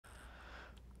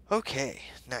Okay,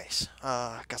 nice.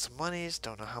 Got some monies,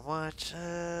 don't know how much.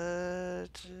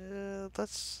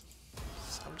 Let's.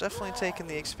 I'm definitely taking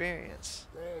the experience.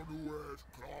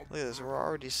 Look at this, we're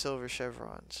already silver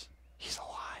chevrons. He's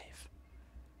alive.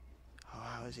 Oh,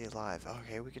 how is he alive?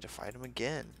 Okay, we get to fight him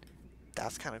again.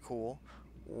 That's kind of cool.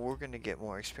 We're gonna get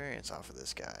more experience off of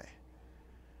this guy.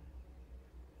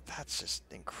 That's just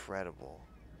incredible.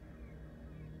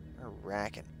 We're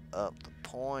racking up the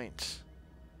points.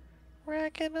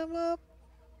 Racking them up.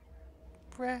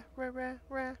 Rah.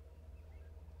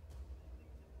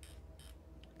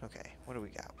 Okay, what do we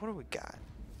got? What do we got?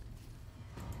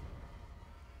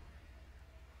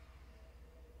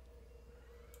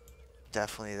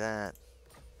 Definitely that.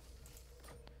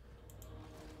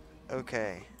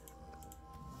 Okay.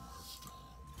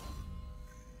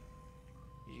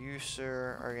 You,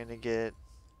 sir, are gonna get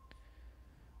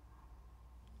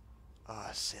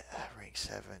rank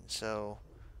 7. So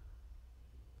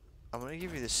I'm gonna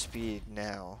give you the speed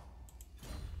now,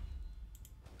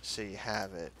 so you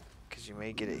have it, because you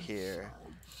may get it here.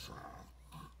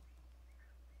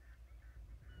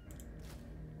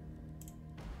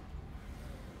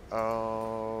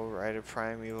 Oh, right of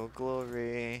primeval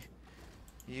glory.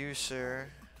 You, sir,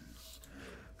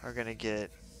 are gonna get.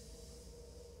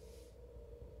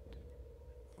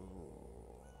 Ooh.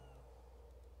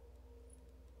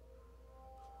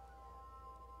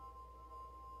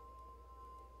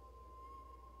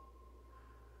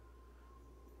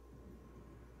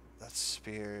 That's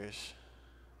spears.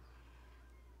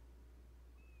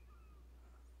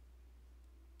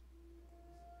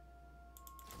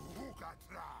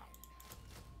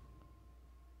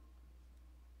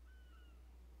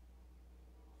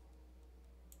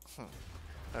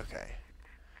 Okay.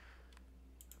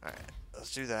 Alright,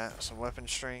 let's do that. Some weapon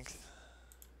strength.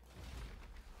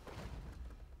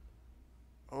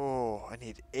 Oh, I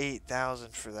need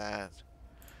 8,000 for that.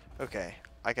 Okay,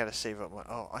 I gotta save up my.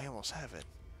 Oh, I almost have it.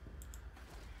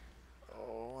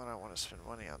 Oh, I don't want to spend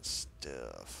money on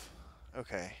stuff.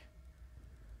 Okay.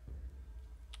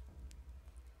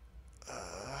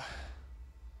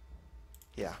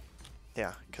 Yeah.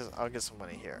 Yeah, because I'll get some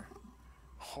money here.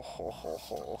 Ho ho ho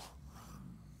ho.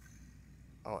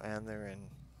 Oh, and they're in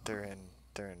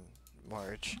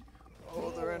March.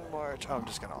 Oh, they're in March. Oh, I'm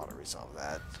just gonna auto resolve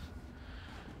that.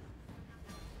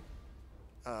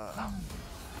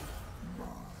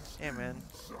 Yeah, man.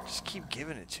 Just keep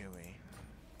giving it to me.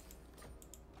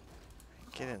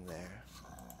 Get in there.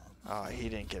 Oh, he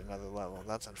didn't get another level.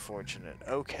 That's unfortunate.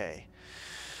 Okay.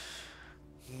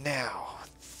 Now,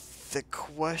 the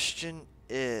question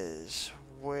is,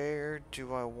 where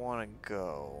do I want to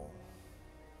go?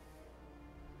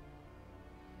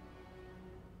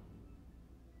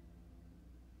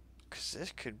 Because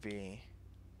this could be...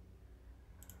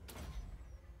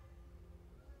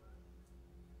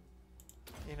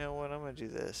 You know what? I'm going to do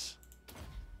this.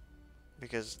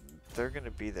 Because they're going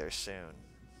to be there soon.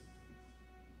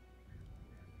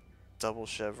 Double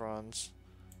chevrons.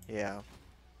 Yeah.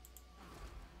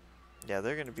 Yeah,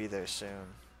 they're going to be there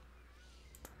soon.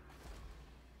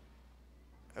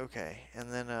 Okay,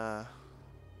 and then,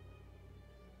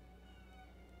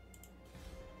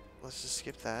 let's just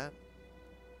skip that.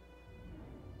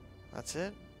 That's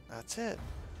it? That's it.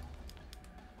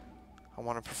 I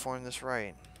want to perform this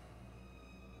right.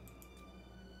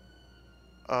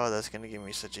 Oh, that's going to give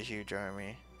me such a huge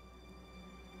army.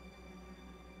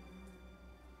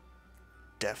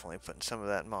 Definitely putting some of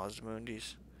that in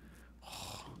Mazdamundi's.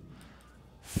 Oh,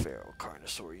 Feral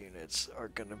Carnosaur units are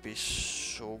going to be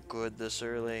so good this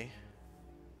early.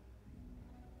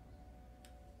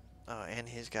 Oh, and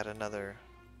he's got another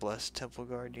Blessed Temple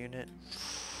Guard unit.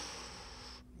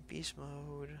 Beast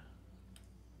mode.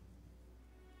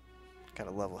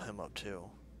 Gotta level him up too.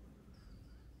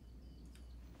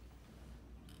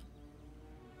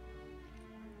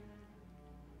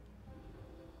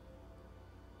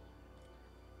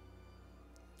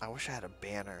 I wish I had a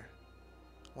banner.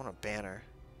 I want a banner.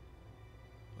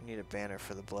 We need a banner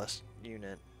for the Blessed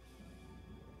unit.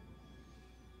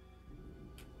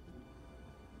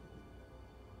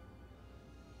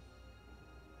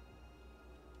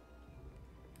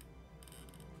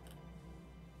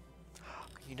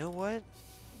 You know what?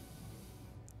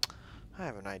 I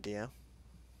have an idea.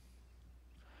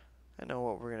 I know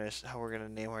what how we're gonna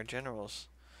name our generals.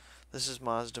 This is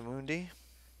Mazdamundi.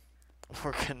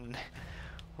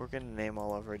 We're gonna name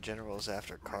all of our generals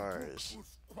after cars.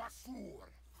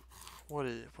 What are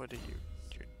you?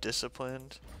 You're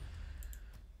disciplined.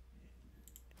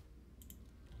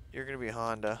 You're gonna be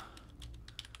Honda.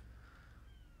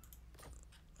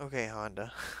 Okay,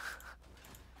 Honda.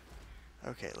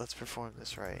 Okay, let's perform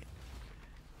this right.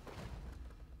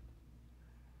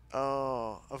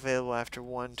 Oh, available after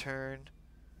 1 turn.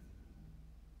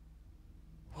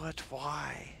 What?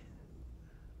 Why?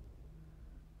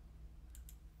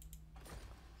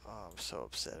 Oh, I'm so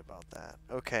upset about that.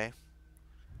 Okay.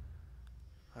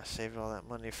 I saved all that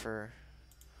money for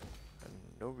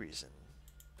no reason.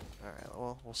 Alright,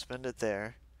 well, we'll spend it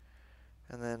there.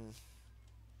 And then...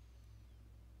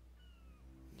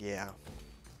 yeah.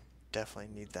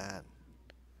 Definitely need that.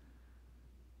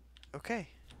 Okay.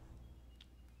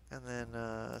 And then,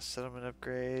 settlement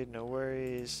upgrade, no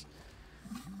worries.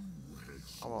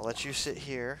 I'm gonna let you sit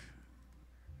here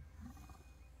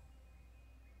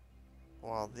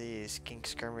while these King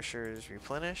Skirmishers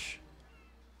replenish.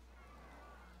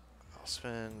 I'll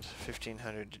spend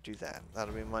 1,500 to do that.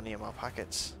 That'll be money in my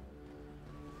pockets.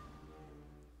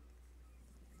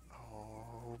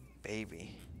 Oh,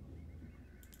 baby.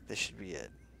 This should be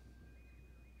it.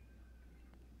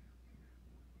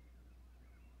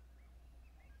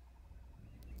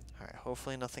 Alright,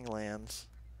 hopefully nothing lands.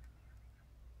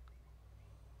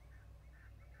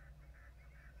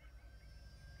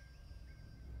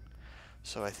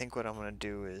 So I think what I'm going to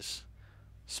do is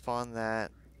spawn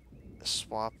that,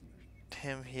 swap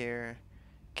him here,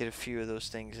 get a few of those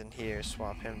things in here,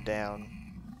 swap him down.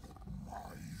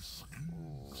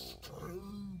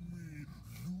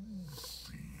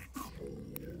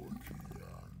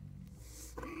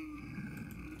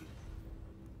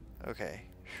 Okay.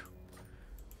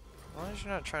 As long as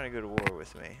you're not trying to go to war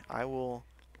with me, I will...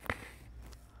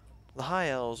 The High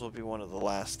Elves will be one of the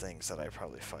last things that I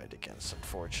probably fight against,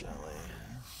 unfortunately.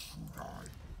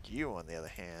 You, on the other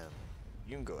hand,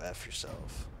 you can go F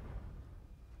yourself.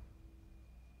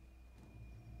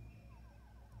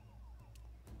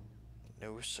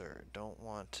 No, sir. Don't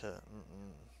want to...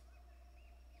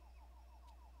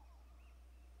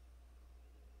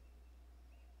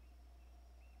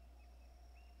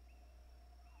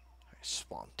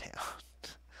 Spawn Town.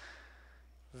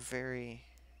 Very,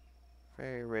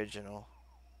 very original.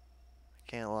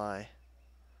 Can't lie.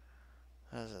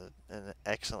 That's an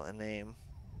excellent name.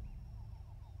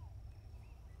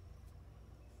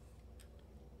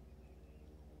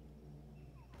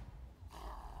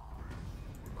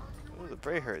 Ooh, the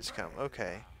Brayherds come.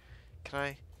 Okay. Can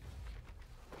I...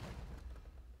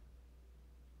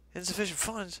 Insufficient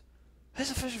funds!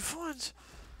 Insufficient funds!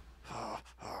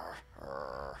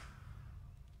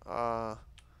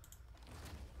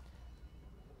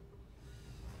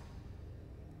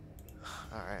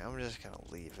 Alright, I'm just gonna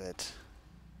leave it.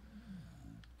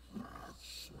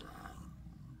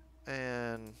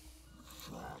 And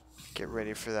get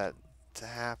ready for that to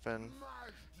happen.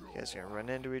 You guys are gonna run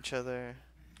into each other.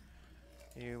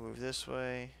 You move this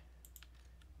way.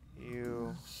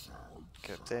 You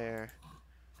get up there.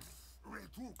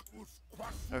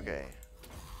 Okay.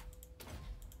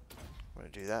 I'm gonna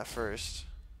do that first.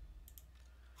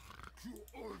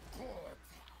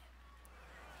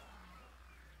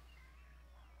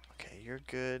 Okay, you're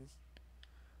good.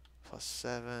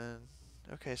 +7.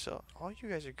 Okay, so all you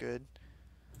guys are good.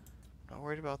 Not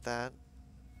worried about that.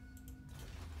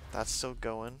 That's still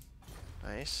going.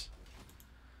 Nice.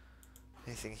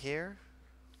 Anything here?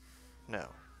 No.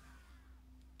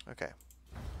 Okay.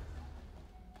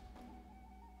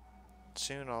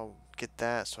 Soon I'll get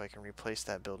that so I can replace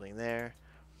that building there.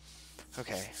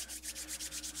 Okay.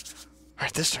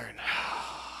 Alright, this turn.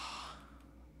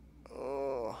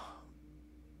 Oh.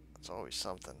 It's always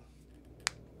something.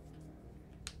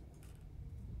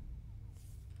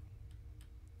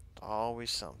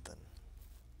 Always something.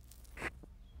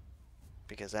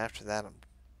 Because after that, I'm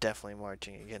definitely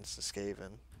marching against the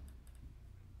Skaven.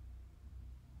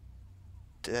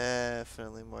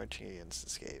 Definitely marching against the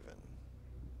Skaven.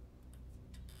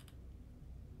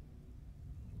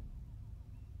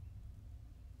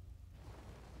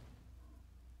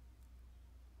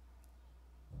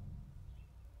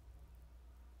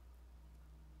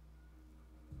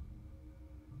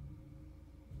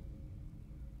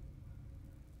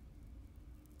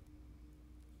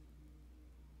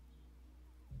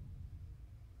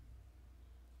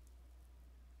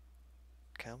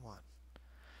 Come on.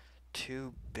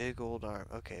 2 big old arm.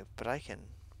 Okay, but I can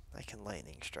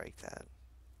lightning strike that.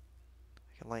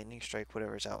 I can lightning strike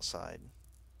whatever's outside.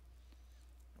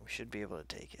 We should be able to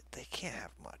take it. They can't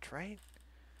have much, right?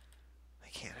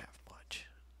 They can't have much.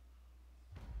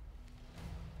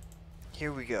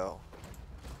 Here we go.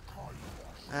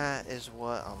 That is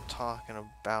what I'm talking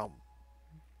about,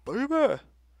 baby!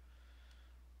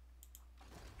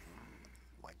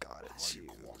 My god, it's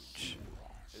huge.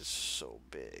 It's so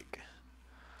big.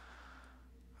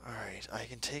 Alright, I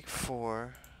can take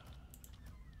 4.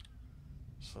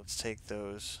 So let's take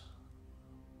those.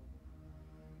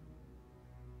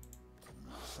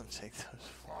 take those.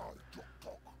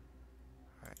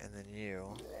 Alright, and then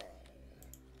you.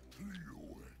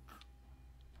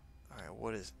 Alright,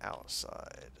 what is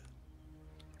outside?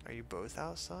 Are you both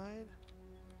outside?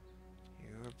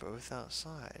 You are both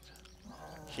outside.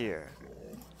 Here.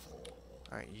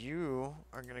 Alright, you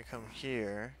are gonna come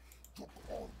here.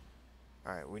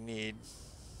 Alright, we need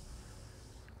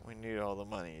all the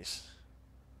monies.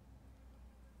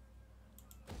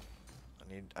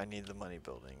 I need the money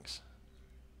buildings.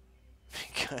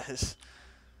 Because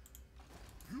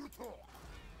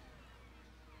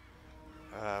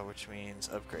which means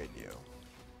upgrade you.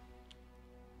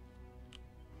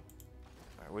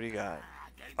 Alright, what do you got?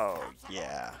 Oh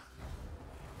yeah.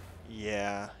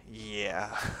 Yeah.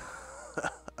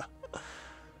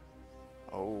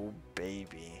 Oh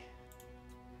baby.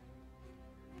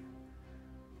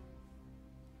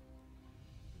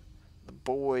 The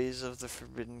boys of the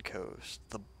Forbidden Coast.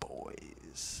 The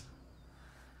boys.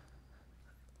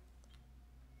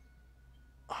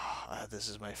 This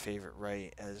is my favorite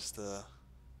right as the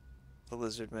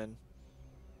lizardmen.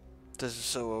 This is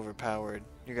so overpowered.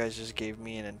 You guys just gave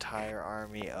me an entire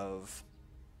army of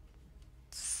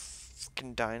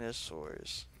fucking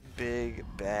dinosaurs. Big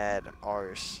bad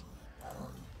arse.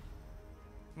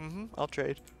 I'll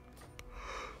trade.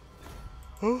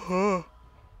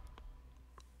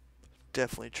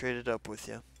 Definitely traded up with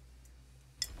you.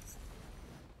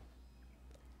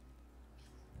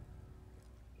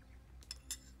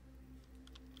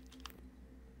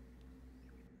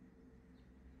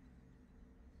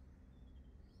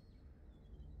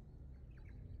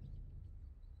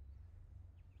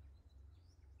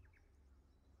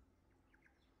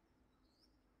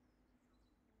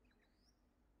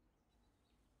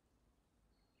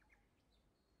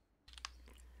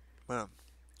 Well,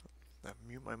 I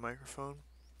mute my microphone,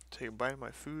 take a bite of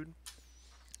my food.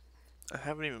 I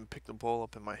haven't even picked the bowl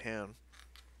up in my hand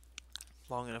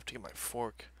long enough to get my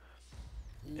fork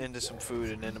into some food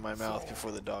and into my mouth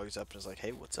before the dog's up and is like,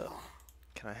 hey, what's up?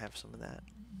 Can I have some of that?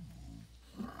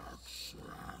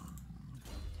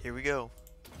 Here we go.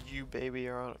 You, baby,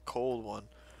 are on a cold one.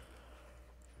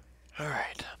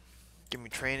 Alright. Give me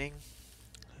training.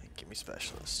 Give me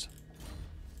specialist.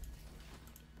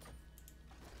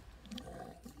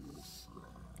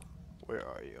 Where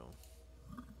are you?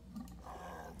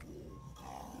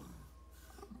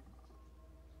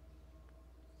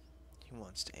 He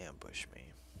wants to ambush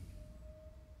me.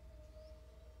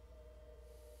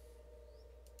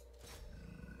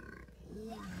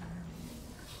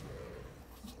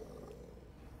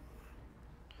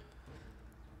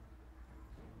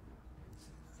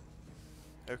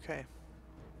 Okay.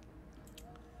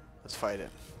 Let's fight it.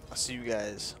 I'll see you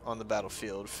guys on the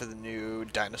battlefield for the new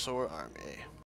dinosaur army.